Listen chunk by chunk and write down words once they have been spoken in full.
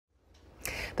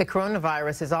The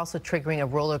coronavirus is also triggering a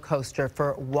roller coaster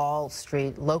for Wall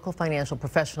Street. Local financial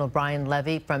professional Brian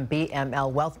Levy from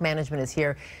BML Wealth Management is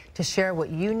here to share what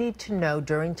you need to know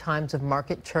during times of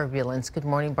market turbulence. Good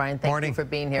morning, Brian. Thank you for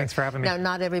being here. Thanks for having me. Now,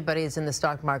 not everybody is in the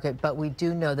stock market, but we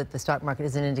do know that the stock market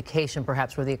is an indication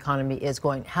perhaps where the economy is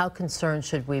going. How concerned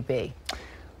should we be?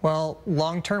 Well,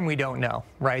 long term, we don't know,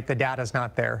 right? The data's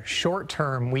not there. Short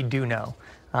term, we do know.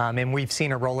 And we've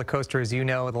seen a roller coaster, as you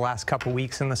know, the last couple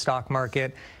weeks in the stock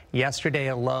market. Yesterday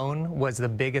alone was the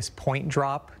biggest point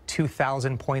drop,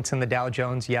 2,000 points in the Dow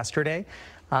Jones yesterday.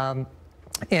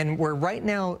 And we're right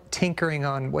now tinkering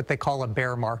on what they call a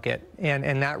bear market.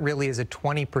 And that really is a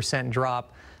 20%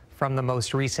 drop from the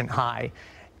most recent high.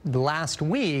 Last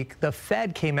week, the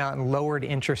Fed came out and lowered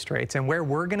interest rates. And where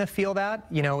we're going to feel that,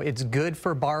 you know, it's good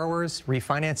for borrowers,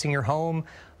 refinancing your home,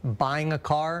 buying a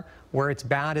car. Where it's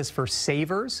bad is for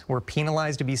savers. We're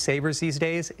penalized to be savers these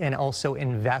days, and also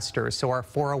investors. So our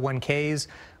 401ks,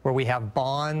 where we have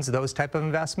bonds, those type of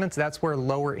investments, that's where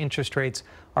lower interest rates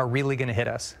are really going to hit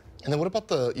us. And then what about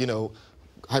the,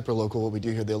 hyper-local, what we do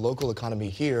here, the local economy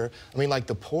here? I mean, like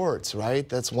the ports, right?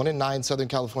 That's 1 in 9 Southern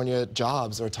California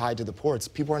jobs are tied to the ports.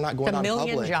 People are not going out in public.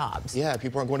 1 million jobs. Yeah,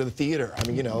 people aren't going to the theater. I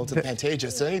mean, to the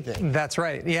Pantages, to anything. That's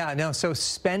right. Yeah, no, so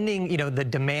spending, the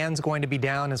demand's going to be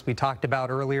down, as we talked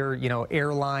about earlier.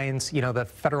 Airlines, the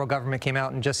federal government came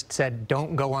out and just said,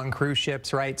 don't go on cruise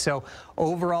ships, right? So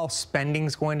overall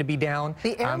spending's going to be down.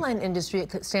 The airline industry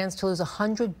stands to lose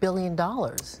 $100 billion.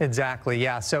 Exactly,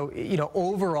 yeah. So,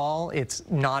 overall, it's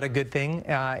not a good thing.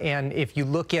 And if you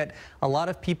look at, a lot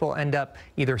of people end up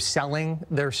either selling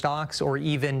their stocks or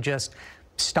even just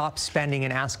stop spending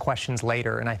and ask questions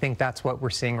later. And I think that's what we're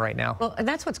seeing right now. Well, and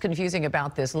that's what's confusing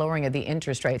about this lowering of the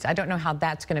interest rates. I don't know how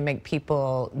that's going to make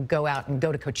people go out and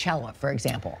go to Coachella, for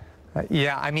example.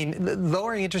 Yeah, I mean,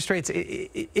 lowering interest rates,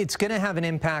 it's going to have an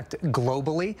impact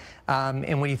globally.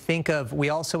 And when you think of, we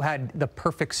also had the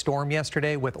perfect storm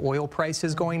yesterday with oil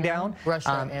prices going down.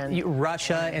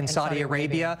 Russia and Saudi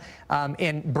Arabia.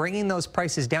 And bringing those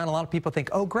prices down, a lot of people think,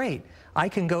 oh, great, I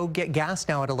can go get gas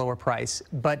now at a lower price.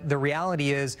 But the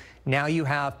reality is now you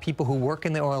have people who work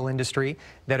in the oil industry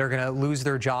that are going to lose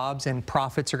their jobs, and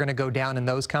profits are going to go down in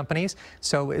those companies.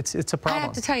 So it's a problem. I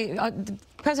have to tell you,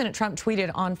 President Trump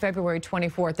tweeted on February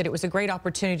 24th that it was a great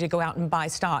opportunity to go out and buy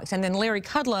stocks. And then Larry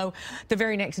Kudlow, the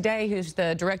very next day, who's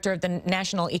the director of the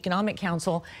National Economic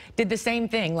Council, did the same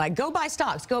thing, like, go buy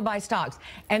stocks, go buy stocks.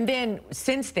 And then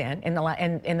since then,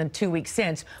 in the 2 weeks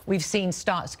since, we've seen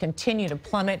stocks continue to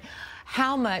plummet.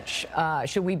 How much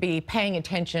should we be paying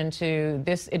attention to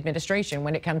this administration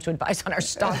when it comes to advice on our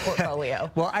stock portfolio?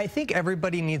 Well, I think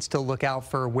everybody needs to look out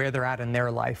for where they're at in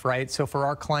their life, right? So for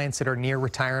our clients that are near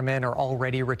retirement or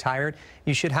already retired,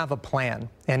 you should have a plan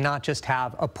and not just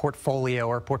have a portfolio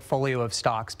or portfolio of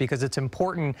stocks, because it's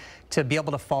important to be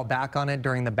able to fall back on it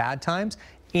during the bad times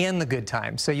and the good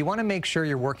times. So you want to make sure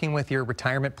you're working with your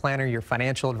retirement planner, your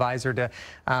financial advisor, to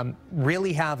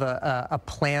really have a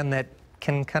plan that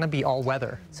can kind of be all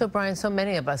weather. So Brian, so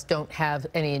many of us don't have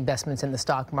any investments in the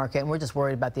stock market, and we're just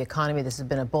worried about the economy. This has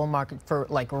been a bull market for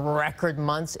like record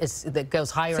months. That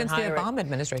goes higher and higher. Since the Obama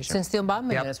administration. Since the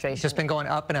Obama administration. It's just been going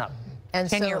up and up. And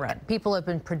 10-year so run. People have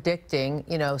been predicting,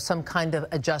 some kind of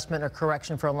adjustment or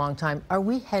correction for a long time. Are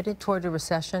we headed toward a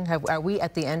recession? Are we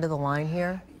at the end of the line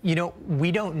here?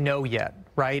 We don't know yet,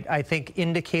 right? I think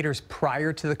indicators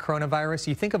prior to the coronavirus,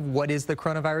 you think of what is the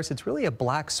coronavirus, it's really a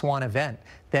black swan event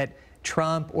that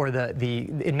Trump or the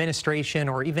administration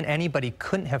or even anybody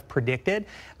couldn't have predicted.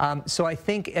 So I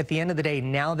think at the end of the day,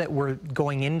 now that we're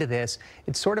going into this,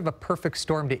 it's sort of a perfect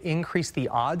storm to increase the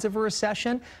odds of a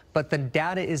recession, but the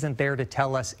data isn't there to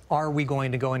tell us, are we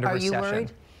going to go into recession? Are you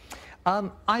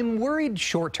worried? I'm worried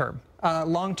short term.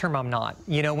 Long term, I'm not.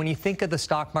 When you think of the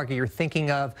stock market, you're thinking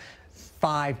of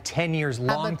 5, 10 years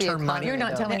long-term money. You're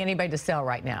not telling anybody to sell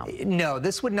right now. No,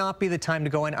 this would not be the time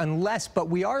to go in unless, but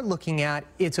we are looking at,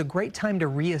 it's a great time to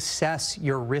reassess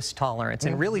your risk tolerance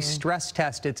and really stress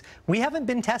test it. We haven't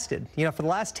been tested. For the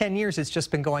last 10 years, it's just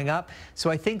been going up.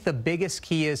 So I think the biggest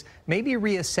key is maybe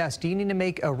reassess. Do you need to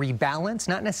make a rebalance?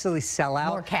 Not necessarily sell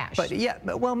out. More cash. But yeah,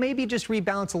 well, maybe just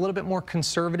rebalance a little bit more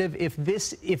conservative. If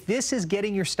this is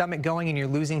getting your stomach going and you're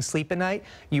losing sleep at night,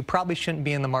 you probably shouldn't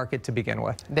be in the market to begin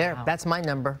with. That's my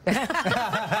number.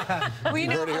 Well,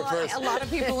 a lot of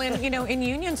people in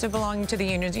unions are belonging to the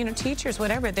unions, teachers,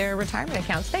 whatever, their retirement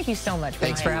accounts. Thank you so much.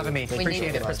 Thanks for having me. We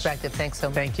Appreciate need the perspective. Thanks so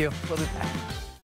much. Thank you. We'll be back.